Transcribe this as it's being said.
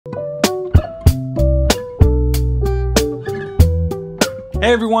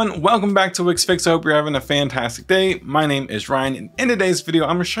Hey everyone, welcome back to Wix Fix. I hope you're having a fantastic day. My name is Ryan, and in today's video,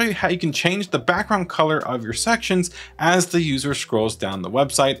 I'm going to show you how you can change the background color of your sections as the user scrolls down the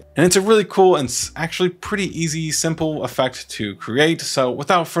website. And it's a really cool and actually pretty easy, simple effect to create. So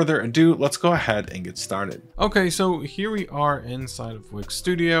without further ado, let's go ahead and get started. Okay, so here we are inside of Wix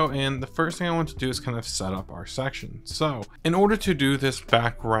Studio, and the first thing I want to do is kind of set up our section. So in order to do this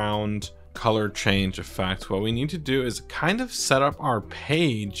background color change effect, what we need to do is kind of set up our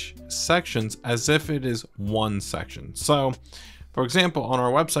page sections as if it is one section. So for example, on our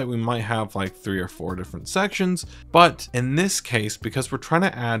website, we might have like 3 or 4 different sections, but in this case, because we're trying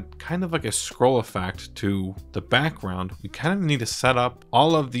to add kind of like a scroll effect to the background, we kind of need to set up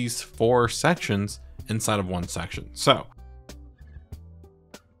all of these 4 sections inside of one section. So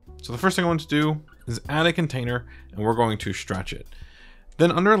the first thing I want to do is add a container, and we're going to stretch it.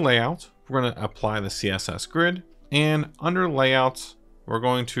 Then under layout, we're going to apply the CSS grid, and under layouts, we're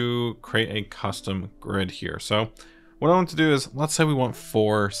going to create a custom grid here. So what I want to do is, let's say we want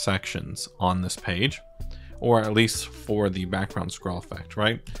 4 sections on this page, or at least for the background scroll effect,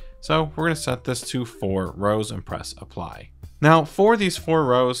 right? So we're going to set this to 4 rows and press apply. Now for these 4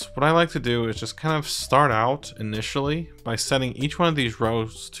 rows, what I like to do is just kind of start out initially by setting each one of these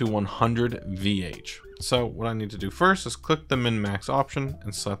rows to 100 VH. So what I need to do first is click the min max option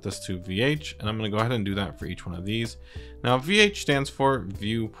and set this to VH, and I'm going to go ahead and do that for each one of these. Now VH stands for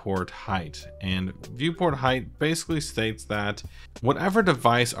viewport height, and viewport height basically states that whatever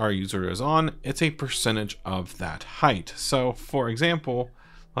device our user is on, it's a percentage of that height. So for example,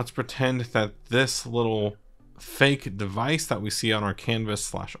 let's pretend that this little fake device that we see on our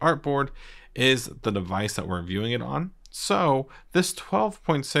canvas/artboard is the device that we're viewing it on. So this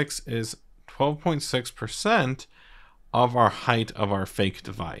 12.6 is 12.6% of our height of our fake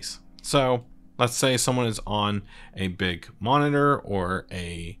device. So let's say someone is on a big monitor or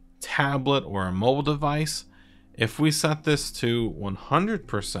a tablet or a mobile device. If we set this to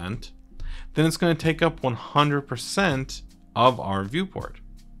 100%, then it's going to take up 100% of our viewport.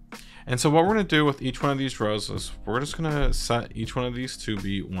 And so what we're going to do with each one of these rows is we're just going to set each one of these to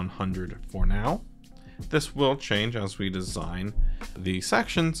be 100 for now. This will change as we design the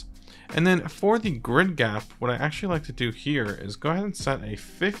sections. And then for the grid gap, what I actually like to do here is go ahead and set a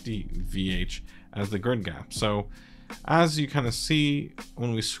 50 VH as the grid gap. So as you kind of see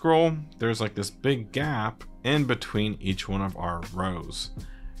when we scroll, there's like this big gap in between each one of our rows.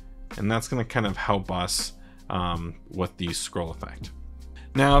 And that's going to kind of help us with the scroll effect.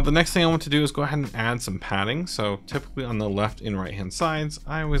 Now, the next thing I want to do is go ahead and add some padding. So typically on the left and right hand sides,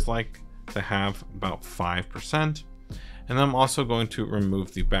 I always like to have about 5%. And I'm also going to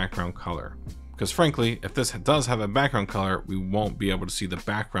remove the background color, because frankly, if this does have a background color, we won't be able to see the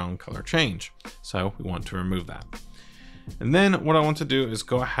background color change. So we want to remove that. And then what I want to do is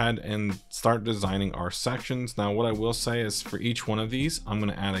go ahead and start designing our sections. Now, what I will say is for each one of these, I'm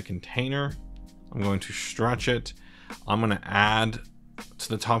going to add a container. I'm going to stretch it. I'm going to add to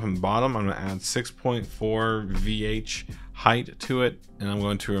the top and bottom. I'm going to add 6.4 VH height to it, and I'm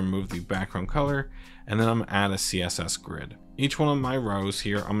going to remove the background color, and then I'm going to add a CSS grid. Each one of my rows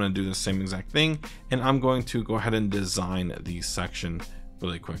here, I'm going to do the same exact thing, and I'm going to go ahead and design the section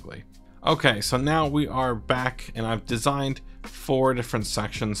really quickly. Okay, so now we are back, and I've designed 4 different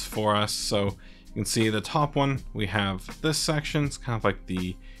sections for us. So you can see the top one, we have this section. It's kind of like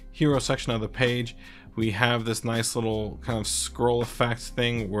the hero section of the page. We have this nice little kind of scroll effect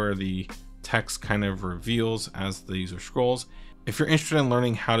thing where the text kind of reveals as the user scrolls. If you're interested in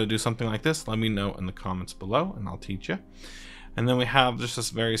learning how to do something like this, let me know in the comments below and I'll teach you. And then we have just this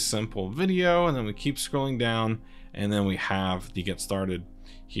very simple video, and then we keep scrolling down, and then we have the get started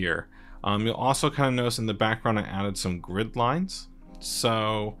here. You'll also kind of notice in the background I added some grid lines.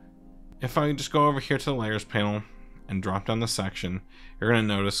 So if I just go over here to the layers panel and drop down the section, you're going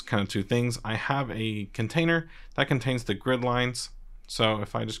to notice kind of 2 things. I have a container that contains the grid lines. So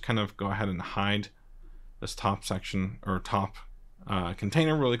if I just kind of go ahead and hide this top section or top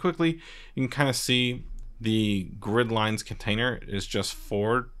container really quickly, you can kind of see the grid lines container is just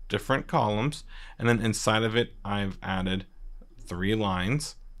 4 different columns, and then inside of it I've added 3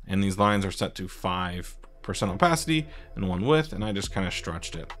 lines, and these lines are set to 5% opacity and 1 width, and I just kind of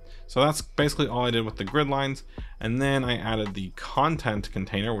stretched it. So that's basically all I did with the grid lines. And then I added the content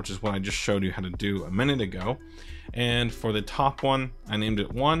container, which is what I just showed you how to do a minute ago. And for the top one, I named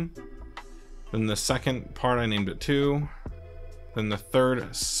it 1. Then the second part, I named it 2. Then the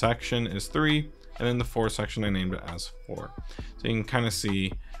third section is 3. And then the fourth section, I named it as 4. So you can kind of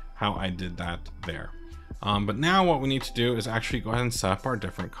see how I did that there. But now what we need to do is actually go ahead and set up our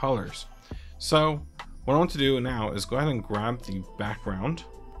different colors. So what I want to do now is go ahead and grab the background,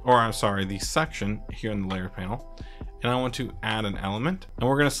 or I'm sorry, the section here in the layer panel, and I want to add an element, and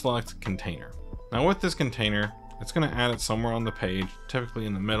we're going to select container. Now with this container, it's going to add it somewhere on the page, typically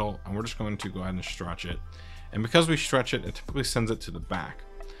in the middle, and we're just going to go ahead and stretch it. And because we stretch it, it typically sends it to the back.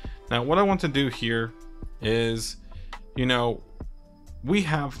 Now what I want to do here is, you know, we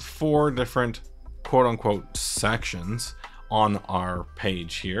have 4 different quote unquote sections on our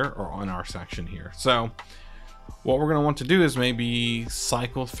page here, or on our section here. So what we're going to want to do is maybe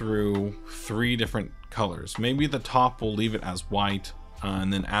cycle through 3 different colors. Maybe the top we'll leave it as white,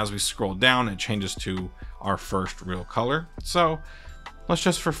 and then as we scroll down, it changes to our first real color. So let's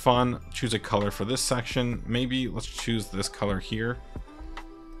just for fun choose a color for this section. Maybe let's choose this color here.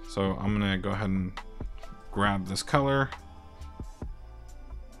 So I'm going to go ahead and grab this color,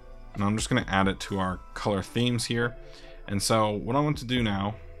 and I'm just going to add it to our color themes here. And so what I want to do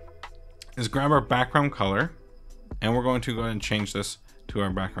now is grab our background color, and we're going to go ahead and change this to our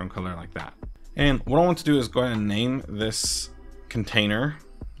background color like that. And what I want to do is go ahead and name this container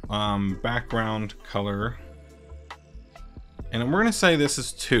background color, and we're going to say this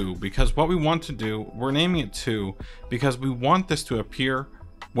is 2, because what we want to do, we're naming it 2 because we want this to appear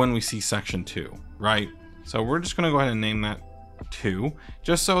when we see section 2, right? So we're just going to go ahead and name that 2,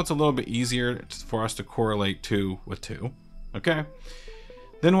 just so it's a little bit easier for us to correlate 2 with 2. Okay,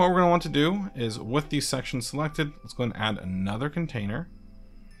 then what we're going to want to do is, with these sections selected, let's go and add another container.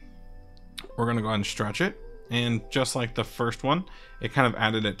 We're going to go ahead and stretch it, and just like the first one, it kind of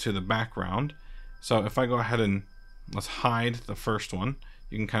added it to the background. So if I go ahead and let's hide the first one,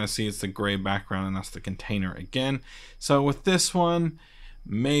 you can kind of see it's the gray background, and that's the container again. So with this one,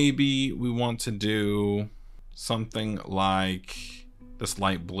 maybe we want to do something like this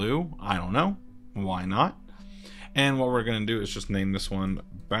light blue. I don't know, why not? And what we're going to do is just name this one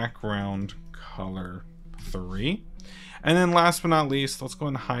background color 3. And then last but not least, let's go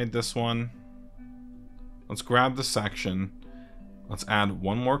ahead and hide this one. Let's grab the section. Let's add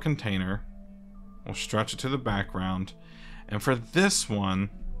one more container. We'll stretch it to the background. And for this one,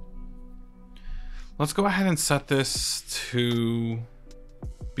 let's go ahead and set this to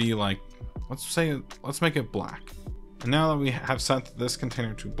be like, let's make it black. And now that we have set this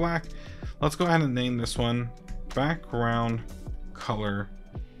container to black, let's go ahead and name this one background color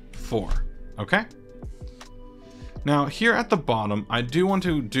 4. Okay. Now here at the bottom, I do want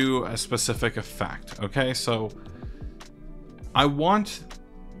to do a specific effect. Okay, so I want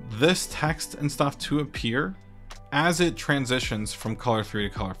this text and stuff to appear as it transitions from color 3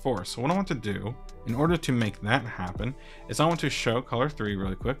 to color 4. So what I want to do in order to make that happen is I want to show color 3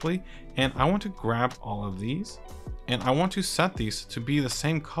 really quickly, and I want to grab all of these, and I want to set these to be the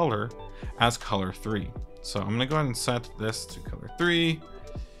same color as color 3. So I'm going to go ahead and set this to color 3.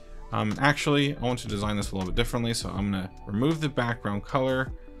 Actually, I want to design this a little bit differently. So I'm going to remove the background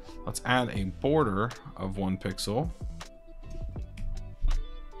color. Let's add a border of 1 pixel.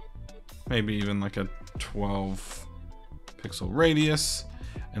 Maybe even like a 12 pixel radius.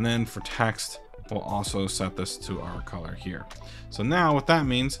 And then for text, we'll also set this to our color here. So now what that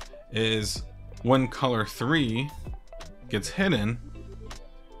means is when color 3 gets hidden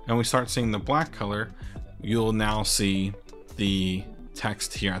and we start seeing the black color, you'll now see the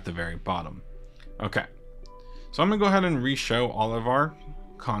text here at the very bottom. Okay, so I'm gonna go ahead and re-show all of our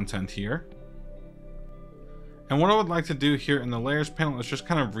content here. And what I would like to do here in the layers panel is just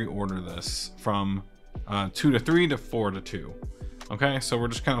kind of reorder this from 2 to 3 to 4 to 2. Okay, so we're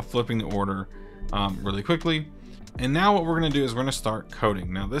just kind of flipping the order really quickly. And now what we're going to do is we're going to start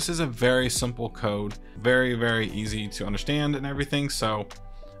coding. Now this is a very simple code, very, very easy to understand and everything. So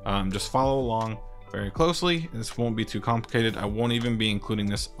just follow along very closely. This won't be too complicated. I won't even be including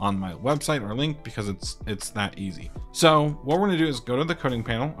this on my website or link because it's that easy. So what we're going to do is go to the coding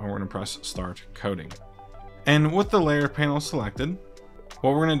panel, and we're going to press start coding. And with the layer panel selected,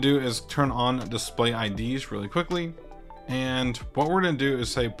 what we're going to do is turn on display IDs really quickly. And what we're going to do is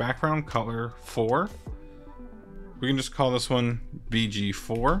say background color 4. We can just call this one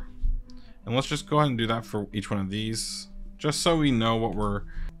BG4. And let's just go ahead and do that for each one of these, just so we know what we're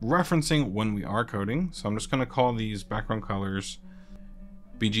referencing when we are coding. So I'm just going to call these background colors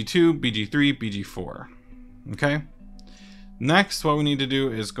BG2, BG3, BG4. Okay. Next, what we need to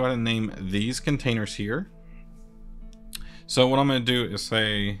do is go ahead and name these containers here. So what I'm going to do is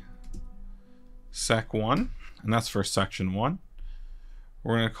say sec1, and that's for section 1.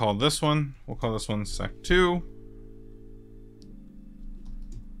 We're going to call this one, we'll call this one sec2,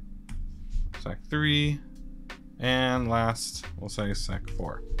 sec3, and last we'll say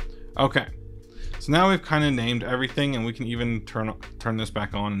sec4. Okay, So now we've kind of named everything, and we can even turn this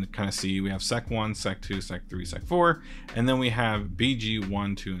back on and kind of see we have sec1, sec2, sec3, sec4, and then we have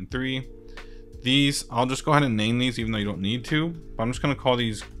bg1, 2, and 3. These, I'll just go ahead and name these even though you don't need to, but I'm just going to call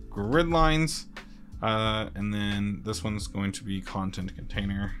these grid lines, and then this one's going to be content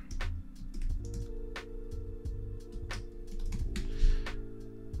container.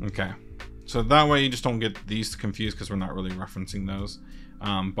 Okay, so that way you just don't get these confused because we're not really referencing those.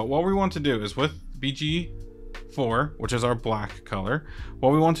 But what we want to do is with BG4, which is our black color,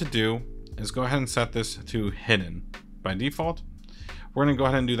 what we want to do is go ahead and set this to hidden by default. We're going to go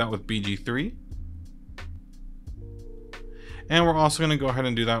ahead and do that with BG3. And we're also going to go ahead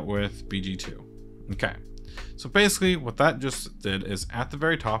and do that with BG2. Okay, so basically what that just did is at the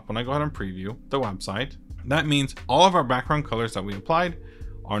very top, when I go ahead and preview the website, that means all of our background colors that we applied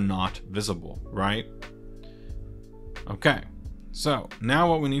are not visible, right? Okay, so now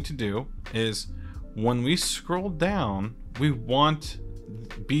what we need to do is when we scroll down, we want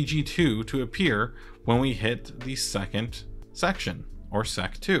BG2 to appear when we hit the second section, or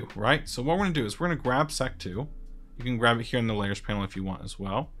sec2, right? So what we're gonna do is we're gonna grab sec2. You can grab it here in the layers panel if you want as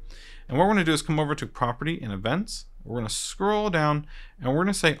well. And what we're gonna do is come over to property and events. We're gonna scroll down and we're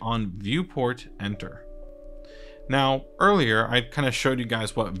gonna say on viewport enter. Now, earlier, I kind of showed you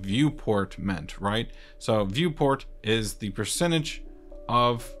guys what viewport meant, right? So viewport is the percentage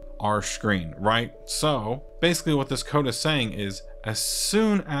of our screen, right? So basically what this code is saying is as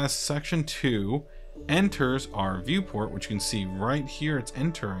soon as section 2 enters our viewport, which you can see right here, it's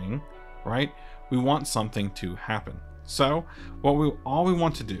entering, right? We want something to happen. So all we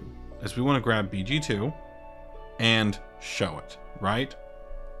want to do is we want to grab BG2 and show it, right?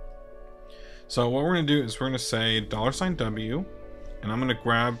 So what we're going to do is we're going to say $W, and I'm going to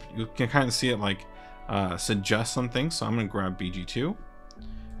grab, you can kind of see it like suggest something. So I'm going to grab BG2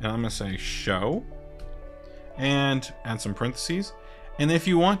 and I'm going to say show and add some parentheses. And if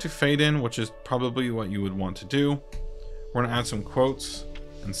you want to fade in, which is probably what you would want to do, we're going to add some quotes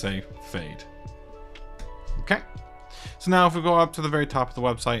and say fade. Okay. So now if we go up to the very top of the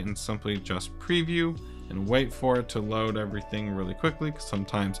website and simply just preview and wait for it to load everything really quickly, because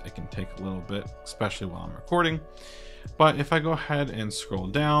sometimes it can take a little bit, especially while I'm recording. But if I go ahead and scroll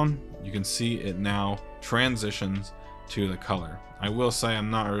down, you can see it now transitions to the color. I will say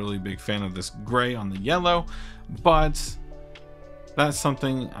I'm not a really big fan of this gray on the yellow, but that's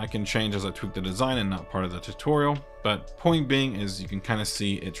something I can change as I tweak the design and not part of the tutorial. But point being is you can kind of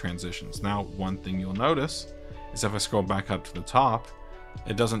see it transitions. Now, one thing you'll notice is if I scroll back up to the top,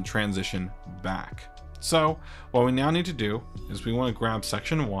 it doesn't transition back. So what we now need to do is we want to grab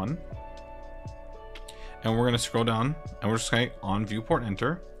section 1 and we're going to scroll down and we're just going to on viewport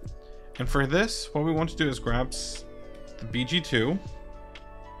enter. And for this, what we want to do is grab the BG2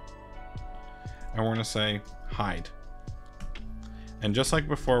 and we're going to say hide. And just like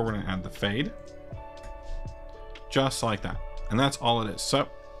before, we're going to add the fade, just like that. And that's all it is. So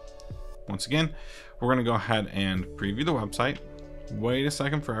once again, we're going to go ahead and preview the website, wait a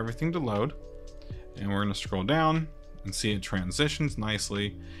second for everything to load, and we're going to scroll down and see it transitions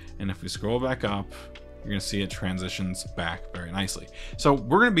nicely. And if we scroll back up, you're going to see it transitions back very nicely. So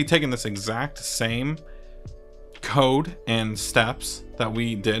we're going to be taking this exact same code and steps that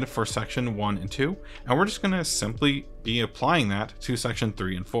we did for section 1 and 2, and we're just going to simply be applying that to section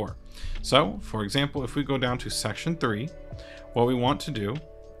 3 and 4. So for example, if we go down to section 3, what we want to do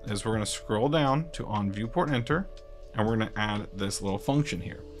is we're going to scroll down to on viewport enter, and we're going to add this little function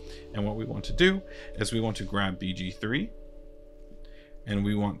here. And what we want to do is we want to grab BG3 and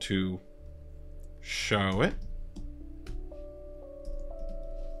we want to show it.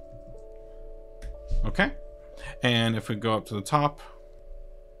 Okay. And if we go up to the top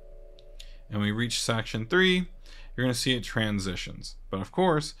and we reach section 3, you're going to see it transitions. But of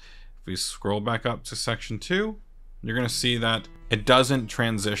course, if we scroll back up to section 2, you're going to see that it doesn't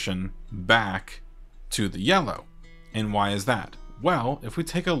transition back to the yellow. And why is that? Well, if we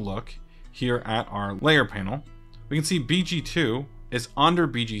take a look here at our layer panel, we can see BG2 is under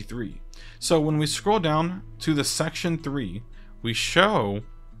BG3. So when we scroll down to the section 3, we show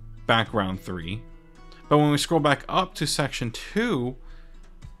background 3. But when we scroll back up to section 2,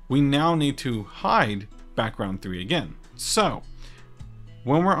 we now need to hide background 3 again. So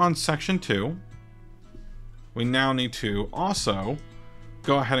when we're on section 2, we now need to also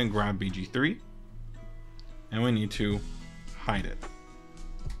go ahead and grab BG3 and we need to hide it.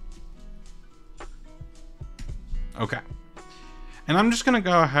 Okay. And I'm just going to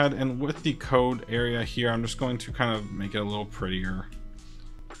go ahead and with the code area here, I'm just going to kind of make it a little prettier.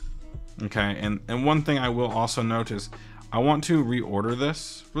 Okay. And one thing I will also note is I want to reorder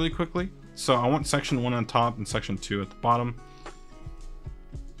this really quickly. So I want section 1 on top and section 2 at the bottom,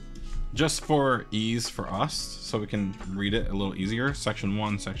 just for ease for us, so we can read it a little easier. Section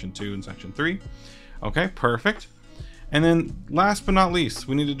 1, section 2, and section 3. Okay, perfect. And then last but not least,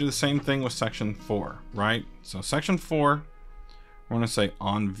 we need to do the same thing with section 4, right? So section 4, we're going to say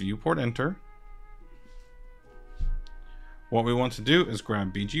on viewport enter. What we want to do is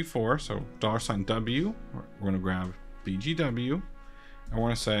grab BG4, so $W, we're going to grab BGW, and we're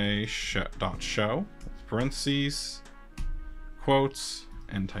going to say show, parentheses, quotes,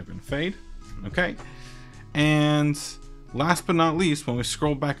 and type in fade. Okay. And last but not least, when we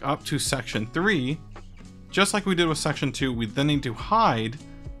scroll back up to section 3, just like we did with section 2, we then need to hide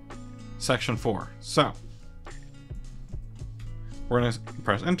section 4. So we're going to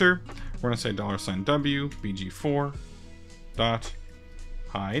press enter. We're going to say $W BG4 dot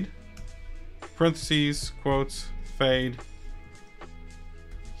hide, parentheses, quotes, fade,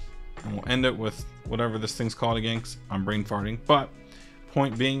 and we'll end it with whatever this thing's called again, 'cause I'm brain farting. But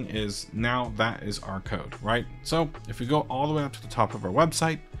point being is now that is our code, right? So if we go all the way up to the top of our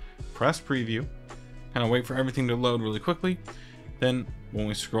website, press preview, kind of wait for everything to load really quickly. Then when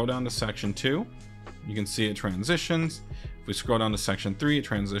we scroll down to section 2, you can see it transitions. If we scroll down to section 3, it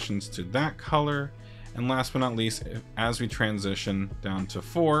transitions to that color. And last but not least, as we transition down to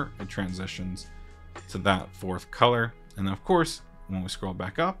 4, it transitions to that 4th color. And of course, when we scroll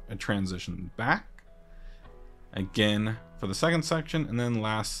back up, it transitions back again for the 2nd section, and then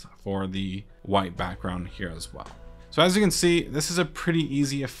last for the white background here as well. So as you can see, this is a pretty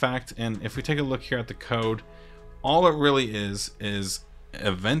easy effect. And if we take a look here at the code, all it really is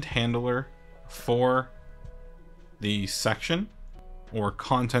event handler for the section or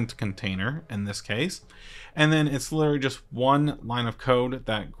content container in this case. And then it's literally just one line of code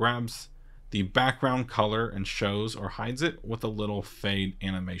that grabs the background color and shows or hides it with a little fade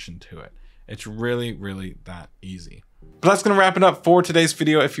animation to it. It's really, really that easy. But that's going to wrap it up for today's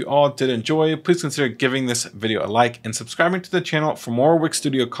video. If you all did enjoy, please consider giving this video a like and subscribing to the channel for more Wix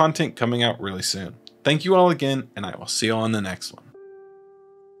Studio content coming out really soon. Thank you all again, and I will see you on the next one.